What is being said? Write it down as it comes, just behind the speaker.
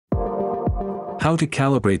How to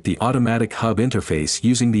calibrate the AUTOMATiQ hub interface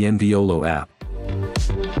using the Enviolo app.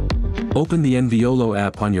 Open the Enviolo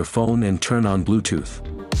app on your phone and turn on Bluetooth.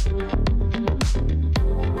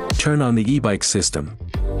 Turn on the e-bike system.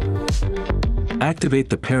 Activate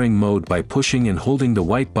the pairing mode by pushing and holding the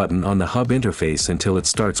white button on the hub interface until it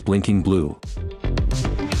starts blinking blue.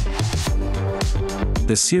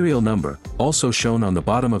 The serial number, also shown on the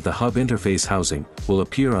bottom of the hub interface housing, will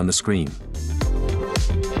appear on the screen.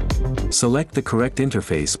 Select the correct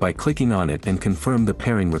interface by clicking on it and confirm the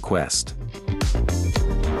pairing request.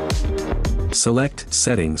 Select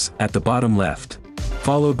Settings at the bottom left,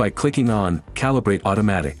 followed by clicking on Calibrate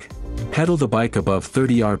AUTOMATiQ. Pedal the bike above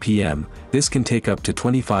 30 RPM, this can take up to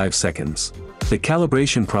 25 seconds. The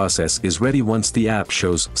calibration process is ready once the app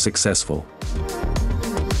shows successful.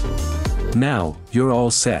 Now, you're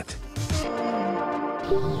all set.